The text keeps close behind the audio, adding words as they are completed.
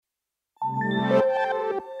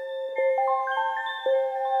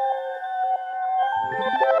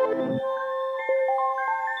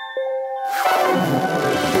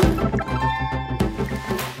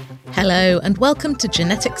Hello and welcome to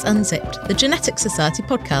Genetics Unzipped, the Genetics Society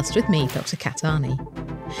podcast with me, Dr. Kat Arney.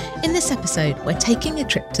 In this episode, we're taking a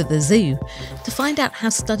trip to the zoo to find out how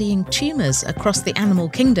studying tumours across the animal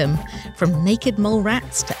kingdom, from naked mole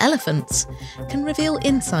rats to elephants, can reveal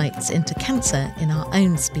insights into cancer in our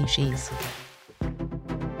own species.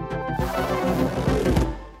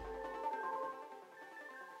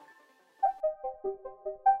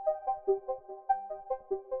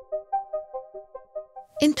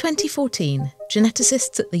 In 2014,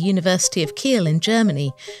 geneticists at the University of Kiel in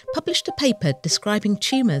Germany published a paper describing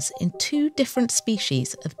tumours in two different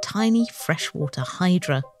species of tiny freshwater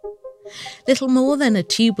hydra. Little more than a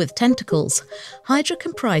tube with tentacles, hydra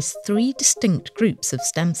comprise three distinct groups of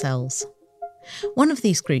stem cells. One of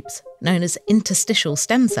these groups, known as interstitial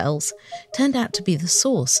stem cells, turned out to be the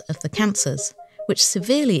source of the cancers, which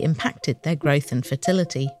severely impacted their growth and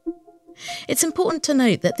fertility. It's important to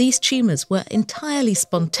note that these tumours were entirely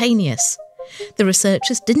spontaneous. The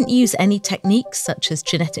researchers didn't use any techniques such as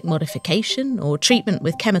genetic modification or treatment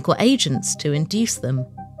with chemical agents to induce them.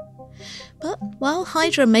 But while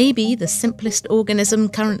hydra may be the simplest organism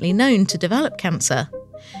currently known to develop cancer,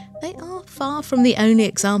 they are far from the only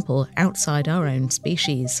example outside our own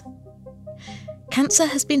species. Cancer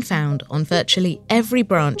has been found on virtually every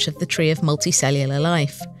branch of the tree of multicellular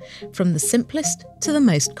life, from the simplest to the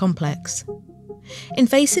most complex.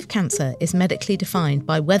 Invasive cancer is medically defined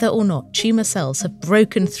by whether or not tumour cells have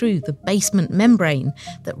broken through the basement membrane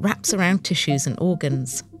that wraps around tissues and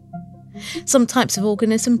organs. Some types of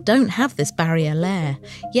organism don't have this barrier layer,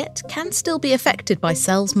 yet can still be affected by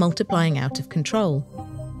cells multiplying out of control.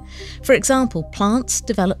 For example, plants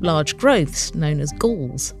develop large growths known as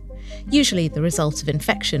galls, usually the result of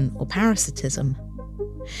infection or parasitism.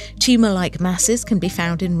 Tumour-like masses can be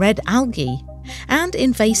found in red algae, and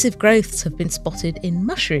invasive growths have been spotted in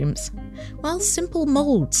mushrooms, while simple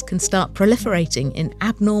moulds can start proliferating in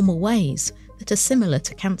abnormal ways that are similar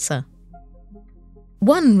to cancer.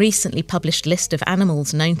 One recently published list of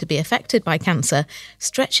animals known to be affected by cancer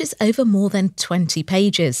stretches over more than 20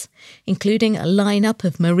 pages, including a lineup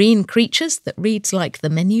of marine creatures that reads like the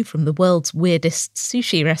menu from the world's weirdest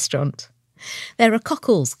sushi restaurant. There are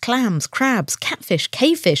cockles, clams, crabs, catfish,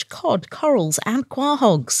 cavefish, cod, corals and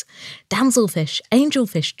quahogs, damselfish,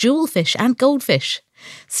 angelfish, jewelfish and goldfish,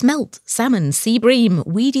 smelt, salmon, sea bream,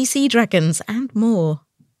 weedy sea dragons and more.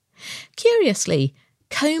 Curiously,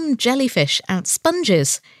 comb jellyfish and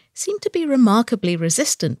sponges seem to be remarkably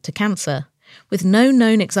resistant to cancer, with no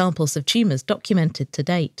known examples of tumours documented to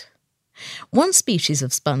date. One species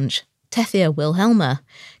of sponge, Tethya wilhelma,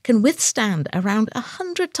 can withstand around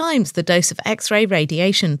 100 times the dose of X-ray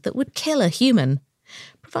radiation that would kill a human,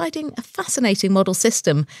 providing a fascinating model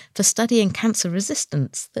system for studying cancer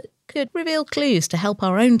resistance that could reveal clues to help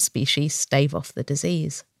our own species stave off the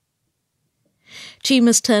disease.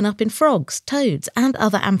 Tumours turn up in frogs, toads and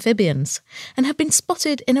other amphibians, and have been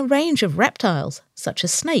spotted in a range of reptiles, such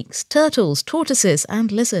as snakes, turtles, tortoises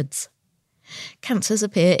and lizards. Cancers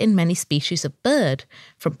appear in many species of bird,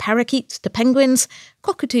 from parakeets to penguins,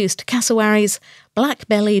 cockatoos to cassowaries,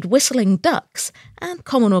 black-bellied whistling ducks and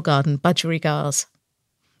common or garden budgerigars.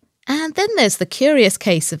 And then there's the curious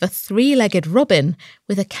case of a three-legged robin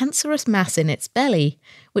with a cancerous mass in its belly,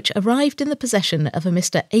 which arrived in the possession of a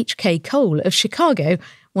Mr. H.K. Cole of Chicago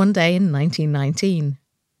one day in 1919.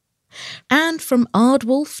 And from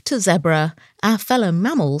aardwolf to zebra, our fellow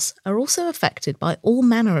mammals are also affected by all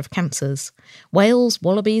manner of cancers: whales,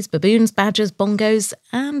 wallabies, baboons, badgers, bongos,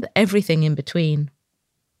 and everything in between.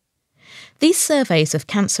 These surveys of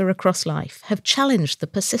cancer across life have challenged the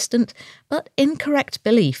persistent but incorrect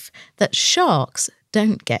belief that sharks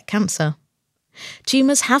don't get cancer.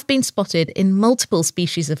 Tumours have been spotted in multiple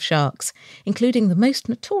species of sharks, including the most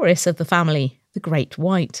notorious of the family, the great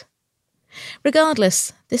white.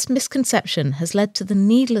 Regardless, this misconception has led to the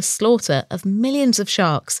needless slaughter of millions of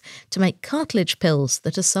sharks to make cartilage pills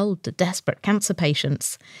that are sold to desperate cancer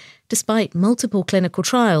patients, despite multiple clinical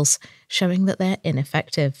trials showing that they're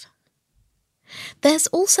ineffective. There's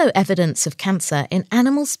also evidence of cancer in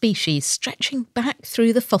animal species stretching back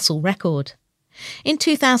through the fossil record. In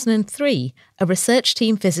 2003, a research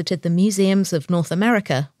team visited the museums of North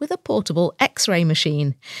America with a portable X-ray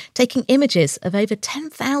machine, taking images of over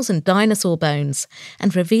 10,000 dinosaur bones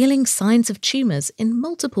and revealing signs of tumours in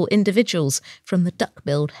multiple individuals from the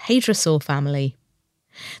duck-billed hadrosaur family.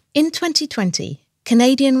 In 2020,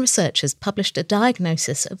 Canadian researchers published a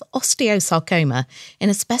diagnosis of osteosarcoma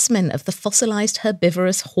in a specimen of the fossilised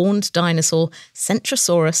herbivorous horned dinosaur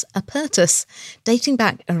Centrosaurus apertus, dating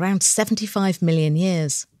back around 75 million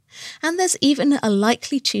years. And there's even a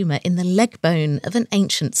likely tumour in the leg bone of an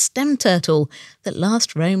ancient stem turtle that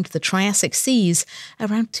last roamed the Triassic seas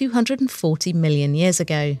around 240 million years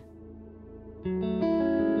ago.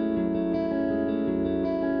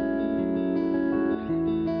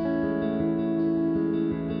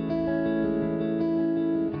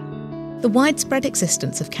 The widespread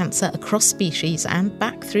existence of cancer across species and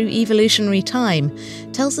back through evolutionary time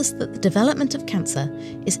tells us that the development of cancer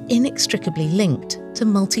is inextricably linked to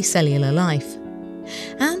multicellular life.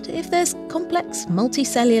 And if there's complex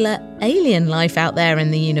multicellular alien life out there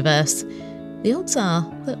in the universe, the odds are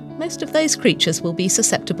that most of those creatures will be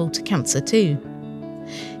susceptible to cancer too.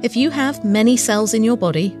 If you have many cells in your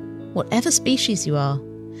body, whatever species you are,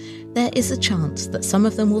 there is a chance that some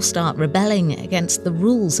of them will start rebelling against the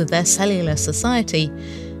rules of their cellular society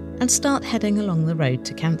and start heading along the road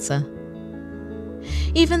to cancer.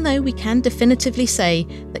 Even though we can definitively say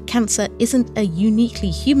that cancer isn't a uniquely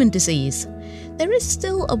human disease, there is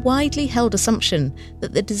still a widely held assumption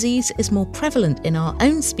that the disease is more prevalent in our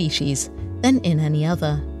own species than in any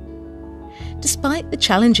other. Despite the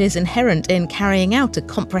challenges inherent in carrying out a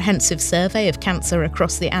comprehensive survey of cancer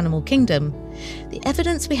across the animal kingdom, the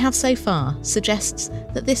evidence we have so far suggests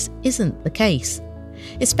that this isn't the case,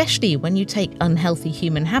 especially when you take unhealthy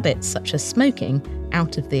human habits such as smoking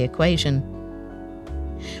out of the equation.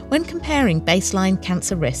 When comparing baseline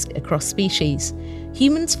cancer risk across species,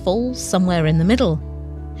 humans fall somewhere in the middle.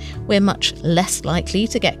 We're much less likely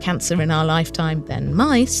to get cancer in our lifetime than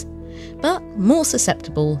mice, but more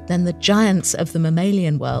susceptible than the giants of the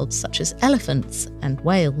mammalian world such as elephants and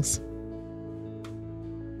whales.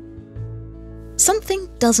 Something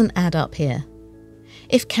doesn't add up here.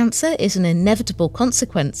 If cancer is an inevitable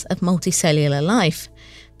consequence of multicellular life,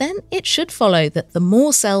 then it should follow that the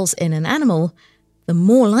more cells in an animal, the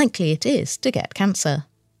more likely it is to get cancer.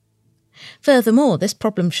 Furthermore, this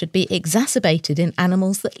problem should be exacerbated in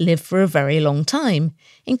animals that live for a very long time,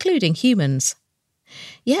 including humans.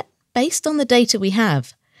 Yet, based on the data we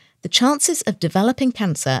have, the chances of developing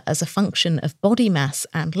cancer as a function of body mass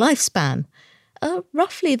and lifespan are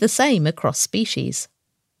roughly the same across species.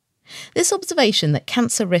 This observation that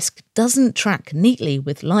cancer risk doesn't track neatly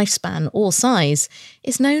with lifespan or size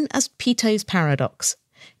is known as Peto's paradox,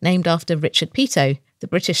 named after Richard Peto, the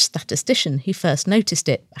British statistician who first noticed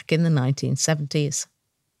it back in the 1970s.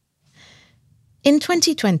 In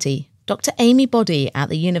 2020, Dr. Amy Boddy at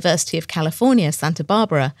the University of California, Santa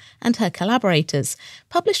Barbara, and her collaborators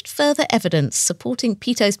published further evidence supporting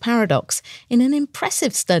Peto's paradox in an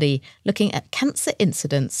impressive study looking at cancer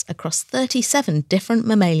incidence across 37 different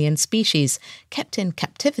mammalian species kept in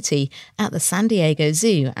captivity at the San Diego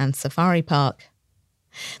Zoo and Safari Park.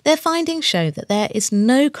 Their findings show that there is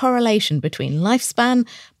no correlation between lifespan,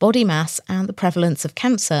 body mass, and the prevalence of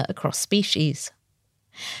cancer across species.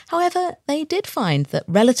 However, they did find that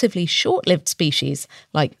relatively short-lived species,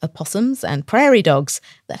 like opossums and prairie dogs,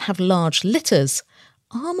 that have large litters,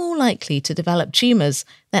 are more likely to develop tumours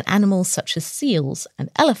than animals such as seals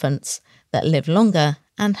and elephants that live longer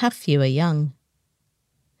and have fewer young.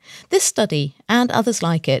 This study, and others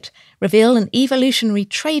like it, reveal an evolutionary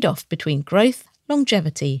trade-off between growth,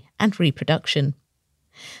 longevity, and reproduction.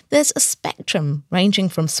 There's a spectrum ranging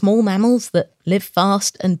from small mammals that live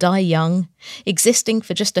fast and die young, existing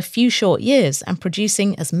for just a few short years and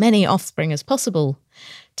producing as many offspring as possible,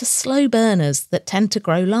 to slow burners that tend to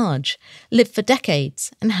grow large, live for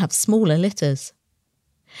decades, and have smaller litters.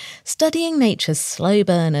 Studying nature's slow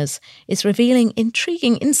burners is revealing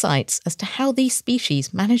intriguing insights as to how these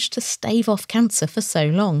species manage to stave off cancer for so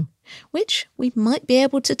long, which we might be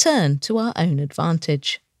able to turn to our own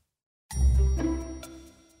advantage.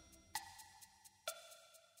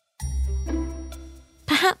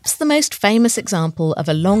 Perhaps the most famous example of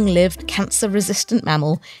a long-lived cancer-resistant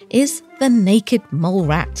mammal is the naked mole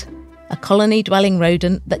rat, a colony-dwelling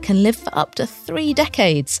rodent that can live for up to 3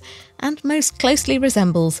 decades and most closely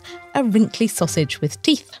resembles a wrinkly sausage with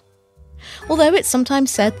teeth. Although it's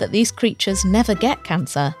sometimes said that these creatures never get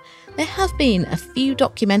cancer, there have been a few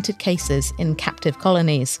documented cases in captive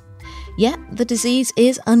colonies. Yet the disease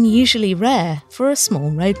is unusually rare for a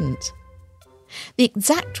small rodent. The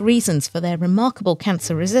exact reasons for their remarkable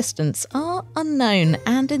cancer resistance are unknown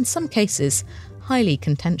and, in some cases, highly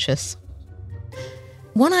contentious.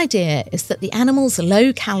 One idea is that the animal's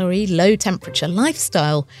low-calorie, low-temperature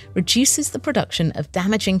lifestyle reduces the production of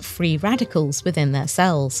damaging free radicals within their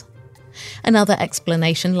cells. Another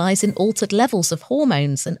explanation lies in altered levels of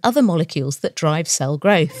hormones and other molecules that drive cell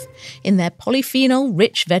growth, in their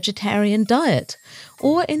polyphenol-rich vegetarian diet,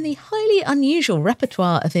 or in the highly unusual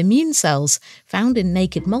repertoire of immune cells found in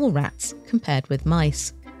naked mole rats compared with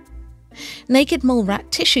mice. Naked mole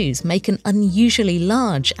rat tissues make an unusually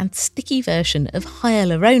large and sticky version of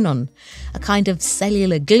hyaluronan, a kind of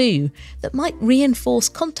cellular glue that might reinforce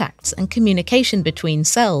contacts and communication between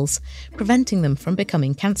cells, preventing them from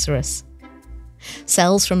becoming cancerous.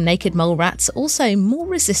 Cells from naked mole rats are also more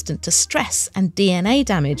resistant to stress and DNA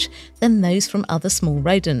damage than those from other small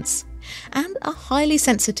rodents, and are highly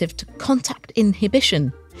sensitive to contact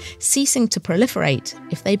inhibition, ceasing to proliferate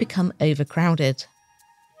if they become overcrowded.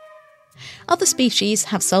 Other species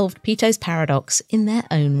have solved Peto's paradox in their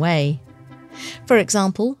own way. For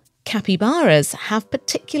example, capybaras have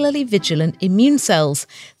particularly vigilant immune cells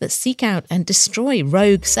that seek out and destroy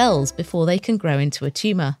rogue cells before they can grow into a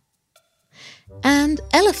tumour. And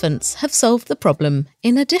elephants have solved the problem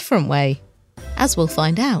in a different way, as we'll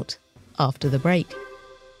find out after the break.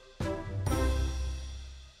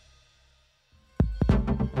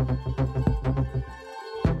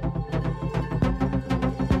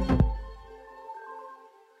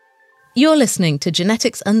 You're listening to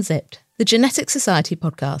Genetics Unzipped, the Genetic Society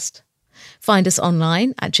podcast. Find us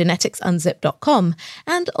online at geneticsunzip.com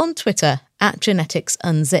and on Twitter at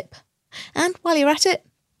geneticsunzip. And while you're at it,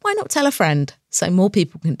 why not tell a friend so more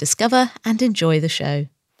people can discover and enjoy the show?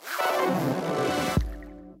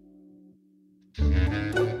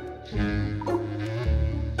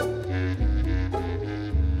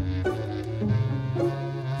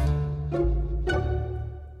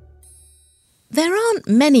 There aren't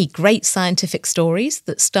many great scientific stories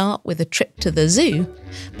that start with a trip to the zoo,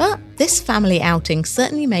 but this family outing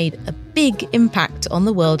certainly made a big impact on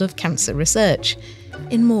the world of cancer research,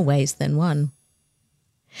 in more ways than one.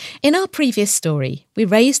 In our previous story, we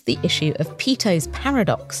raised the issue of Peto's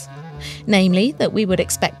paradox, namely that we would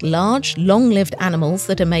expect large, long-lived animals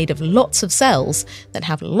that are made of lots of cells that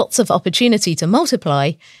have lots of opportunity to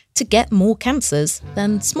multiply to get more cancers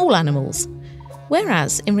than small animals,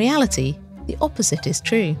 whereas in reality, the opposite is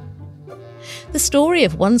true. The story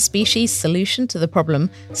of one species' solution to the problem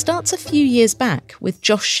starts a few years back with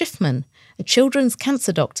Josh Schiffman, a children's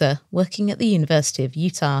cancer doctor working at the University of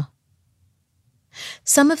Utah.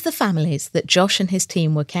 Some of the families that Josh and his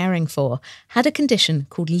team were caring for had a condition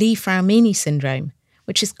called Li-Fraumeni syndrome,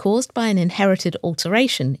 which is caused by an inherited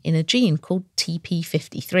alteration in a gene called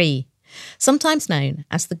TP53, sometimes known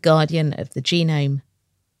as the guardian of the genome.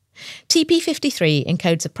 TP53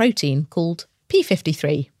 encodes a protein called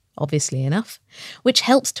P53, obviously enough, which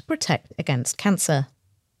helps to protect against cancer.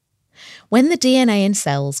 When the DNA in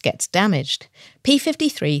cells gets damaged,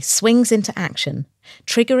 P53 swings into action,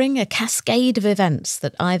 triggering a cascade of events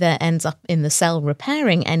that either ends up in the cell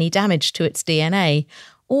repairing any damage to its DNA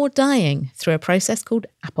or dying through a process called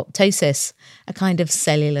apoptosis, a kind of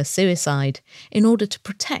cellular suicide, in order to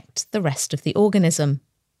protect the rest of the organism.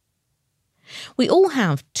 We all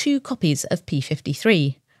have 2 copies of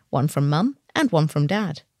P53, one from mum and one from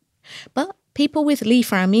dad. But people with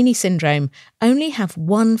Li-Fraumeni syndrome only have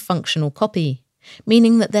one functional copy,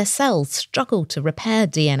 meaning that their cells struggle to repair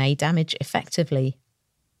DNA damage effectively.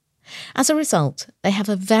 As a result, they have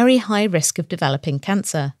a very high risk of developing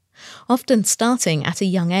cancer, often starting at a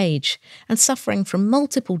young age and suffering from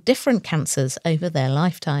multiple different cancers over their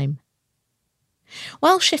lifetime.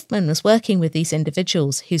 While Schiffman was working with these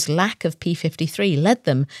individuals whose lack of P53 led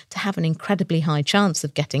them to have an incredibly high chance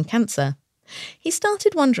of getting cancer, he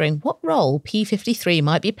started wondering what role P53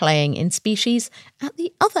 might be playing in species at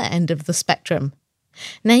the other end of the spectrum,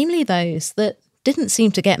 namely those that didn't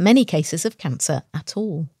seem to get many cases of cancer at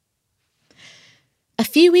all. A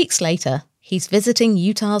few weeks later, he's visiting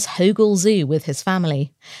Utah's Hogle Zoo with his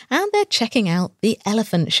family, and they're checking out the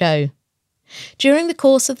elephant show. During the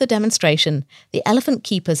course of the demonstration, the elephant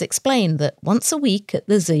keepers explain that once a week at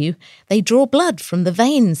the zoo, they draw blood from the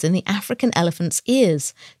veins in the African elephant's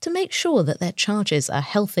ears to make sure that their charges are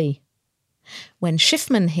healthy. When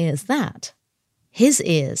Schiffman hears that, his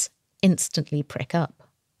ears instantly prick up.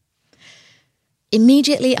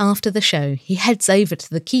 Immediately after the show, he heads over to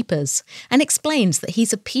the keepers and explains that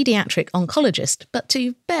he's a paediatric oncologist, but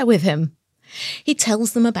to bear with him. He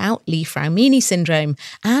tells them about Li-Fraumeni syndrome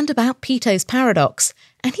and about Peto's paradox,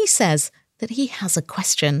 and he says that he has a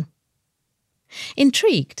question.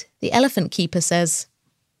 Intrigued, the elephant keeper says,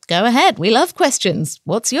 "Go ahead, we love questions.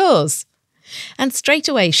 What's yours?" And straight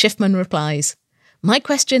away Schiffman replies, "My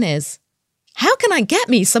question is, how can I get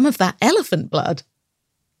me some of that elephant blood?"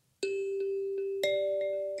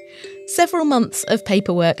 Several months of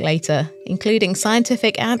paperwork later, including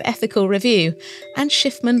scientific and ethical review, and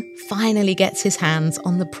Schiffman finally gets his hands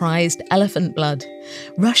on the prized elephant blood,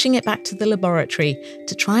 rushing it back to the laboratory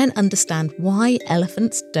to try and understand why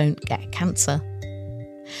elephants don't get cancer.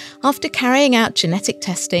 After carrying out genetic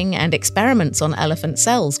testing and experiments on elephant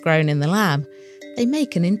cells grown in the lab, they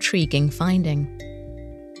make an intriguing finding.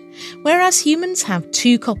 Whereas humans have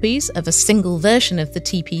 2 copies of a single version of the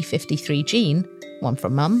TP53 gene, one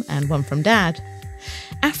from mum and one from dad,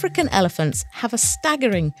 African elephants have a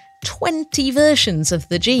staggering 20 versions of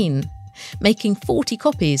the gene, making 40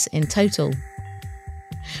 copies in total.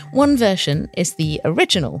 One version is the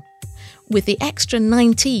original, with the extra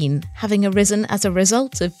 19 having arisen as a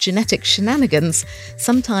result of genetic shenanigans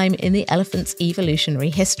sometime in the elephant's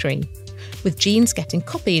evolutionary history, with genes getting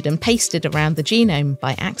copied and pasted around the genome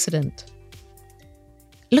by accident.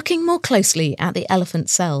 Looking more closely at the elephant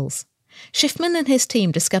cells, Schiffman and his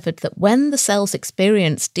team discovered that when the cells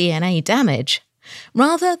experienced DNA damage,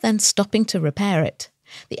 rather than stopping to repair it,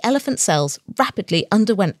 the elephant cells rapidly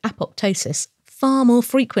underwent apoptosis far more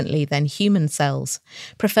frequently than human cells,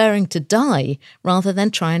 preferring to die rather than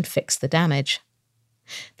try and fix the damage.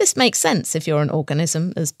 This makes sense if you're an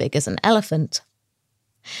organism as big as an elephant.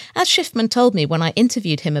 As Schiffman told me when I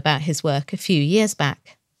interviewed him about his work a few years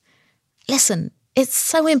back, "Listen, it's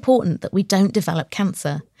so important that we don't develop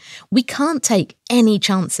cancer. We can't take any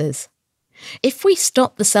chances. If we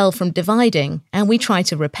stop the cell from dividing and we try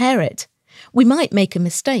to repair it, we might make a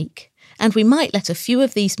mistake, and we might let a few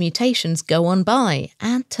of these mutations go on by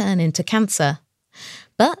and turn into cancer.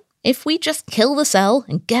 But if we just kill the cell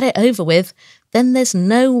and get it over with, then there's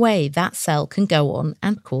no way that cell can go on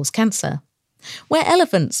and cause cancer. We're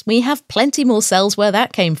elephants, we have plenty more cells where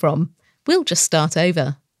that came from. We'll just start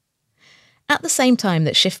over." At the same time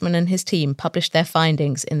that Schiffman and his team published their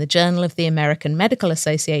findings in the Journal of the American Medical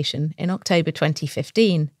Association in October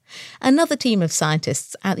 2015, another team of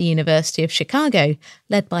scientists at the University of Chicago,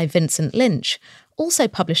 led by Vincent Lynch, also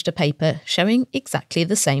published a paper showing exactly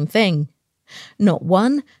the same thing. Not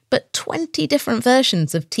one, but 20 different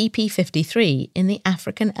versions of TP53 in the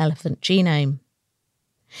African elephant genome.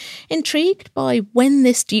 Intrigued by when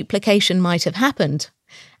this duplication might have happened,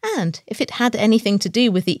 and if it had anything to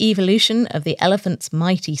do with the evolution of the elephant's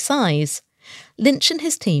mighty size, Lynch and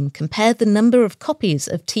his team compared the number of copies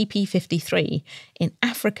of TP53 in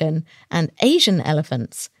African and Asian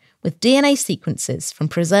elephants with DNA sequences from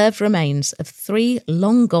preserved remains of 3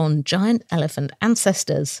 long-gone giant elephant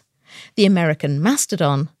ancestors: the American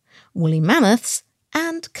mastodon, woolly mammoths,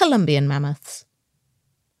 and Columbian mammoths.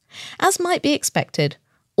 As might be expected,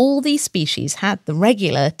 all these species had the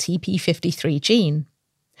regular TP53 gene.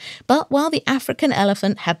 But while the African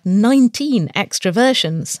elephant had 19 extra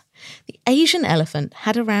versions, the Asian elephant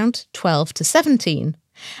had around 12 to 17,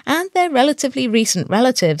 and their relatively recent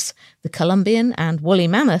relatives, the Columbian and woolly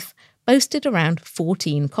mammoth, boasted around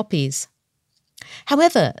 14 copies.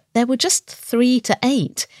 However, there were just 3 to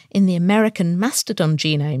 8 in the American mastodon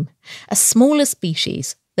genome, a smaller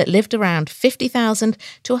species that lived around 50,000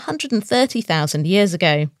 to 130,000 years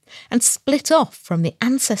ago and split off from the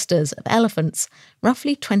ancestors of elephants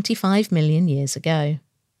roughly 25 million years ago.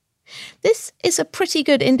 This is a pretty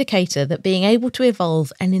good indicator that being able to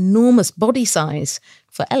evolve an enormous body size,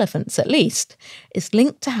 for elephants at least, is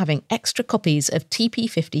linked to having extra copies of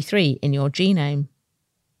TP53 in your genome.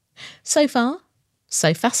 So far,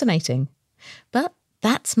 so fascinating. But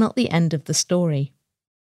that's not the end of the story.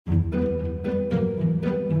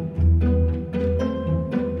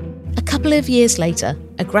 A couple of years later,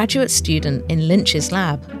 a graduate student in Lynch's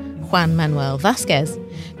lab, Juan Manuel Vasquez,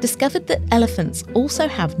 discovered that elephants also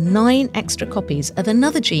have 9 extra copies of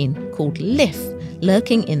another gene called LIF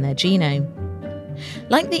lurking in their genome.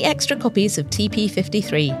 Like the extra copies of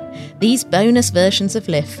TP53, these bonus versions of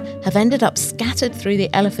LIF have ended up scattered through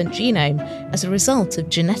the elephant genome as a result of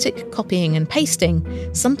genetic copying and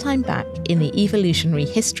pasting sometime back in the evolutionary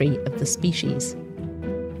history of the species.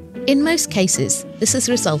 In most cases, this has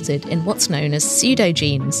resulted in what's known as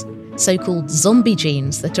pseudogenes, so-called zombie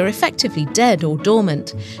genes that are effectively dead or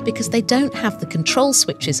dormant because they don't have the control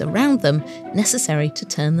switches around them necessary to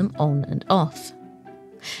turn them on and off.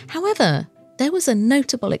 However, there was a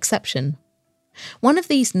notable exception. One of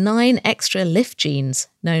these 9 extra LIF genes,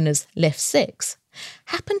 known as LIF6,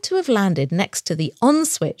 happened to have landed next to the on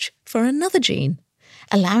switch for another gene,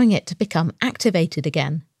 allowing it to become activated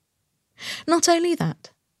again. Not only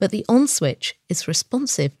that, but the on switch is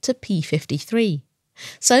responsive to P53.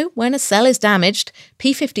 So when a cell is damaged,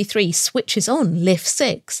 P53 switches on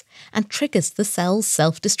LIF6 and triggers the cell's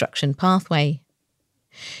self-destruction pathway.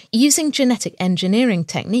 Using genetic engineering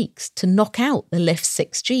techniques to knock out the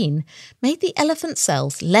LIF6 gene made the elephant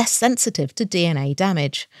cells less sensitive to DNA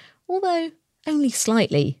damage, although only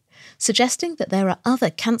slightly, suggesting that there are other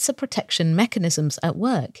cancer protection mechanisms at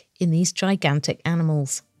work in these gigantic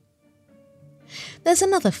animals. There's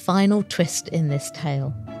another final twist in this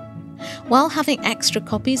tale. while having extra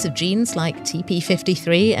copies of genes like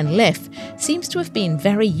TP53 and LIF seems to have been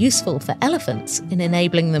very useful for elephants in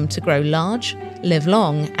enabling them to grow large, live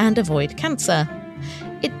long, and avoid cancer,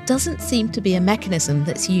 it doesn't seem to be a mechanism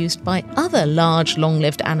that's used by other large,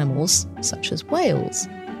 long-lived animals, such as whales.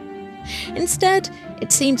 Instead,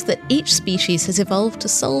 it seems that each species has evolved to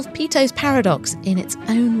solve Peto's paradox in its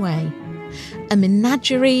own way, a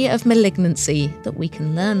menagerie of malignancy that we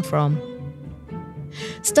can learn from.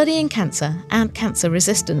 Studying cancer and cancer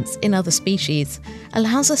resistance in other species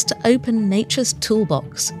allows us to open nature's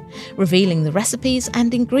toolbox, revealing the recipes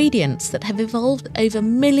and ingredients that have evolved over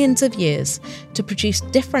millions of years to produce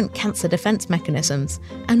different cancer defence mechanisms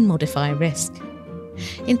and modify risk.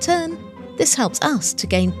 In turn, this helps us to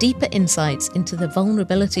gain deeper insights into the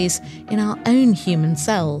vulnerabilities in our own human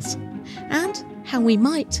cells and how we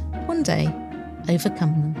might, one day,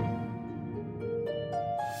 overcome them.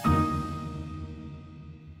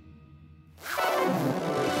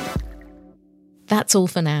 That's all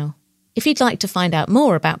for now. If you'd like to find out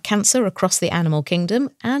more about cancer across the animal kingdom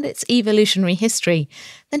and its evolutionary history,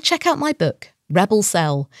 then check out my book, Rebel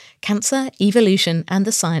Cell: Cancer, Evolution and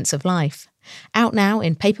the Science of Life, out now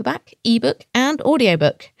in paperback, ebook and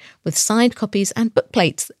audiobook, with signed copies and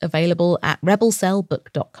bookplates available at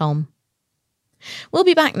rebelcellbook.com. We'll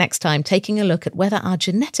be back next time taking a look at whether our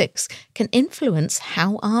genetics can influence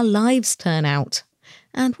how our lives turn out,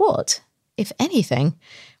 and what, if anything,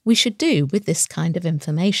 we should do with this kind of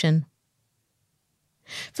information.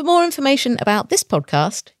 For more information about this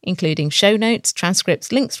podcast, including show notes,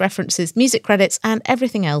 transcripts, links, references, music credits, and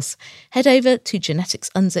everything else, head over to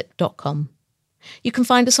geneticsunzip.com. You can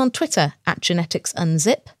find us on Twitter at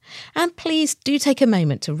geneticsunzip, and please do take a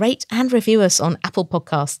moment to rate and review us on Apple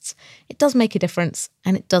Podcasts. It does make a difference,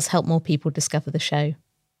 and it does help more people discover the show.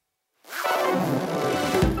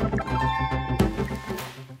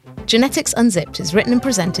 Genetics Unzipped is written and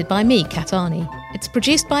presented by me, Kat Arney. It's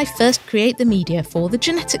produced by First Create the Media for the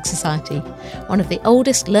Genetics Society, one of the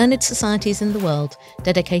oldest learned societies in the world,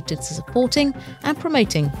 dedicated to supporting and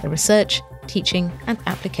promoting the research, teaching and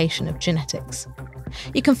application of genetics.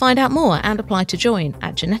 You can find out more and apply to join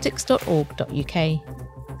at genetics.org.uk.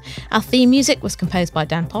 Our theme music was composed by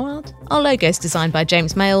Dan Pollard, our logos designed by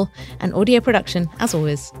James Mayle, and audio production, as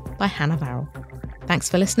always, by Hannah Varrell. Thanks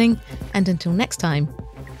for listening, and until next time,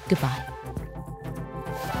 goodbye.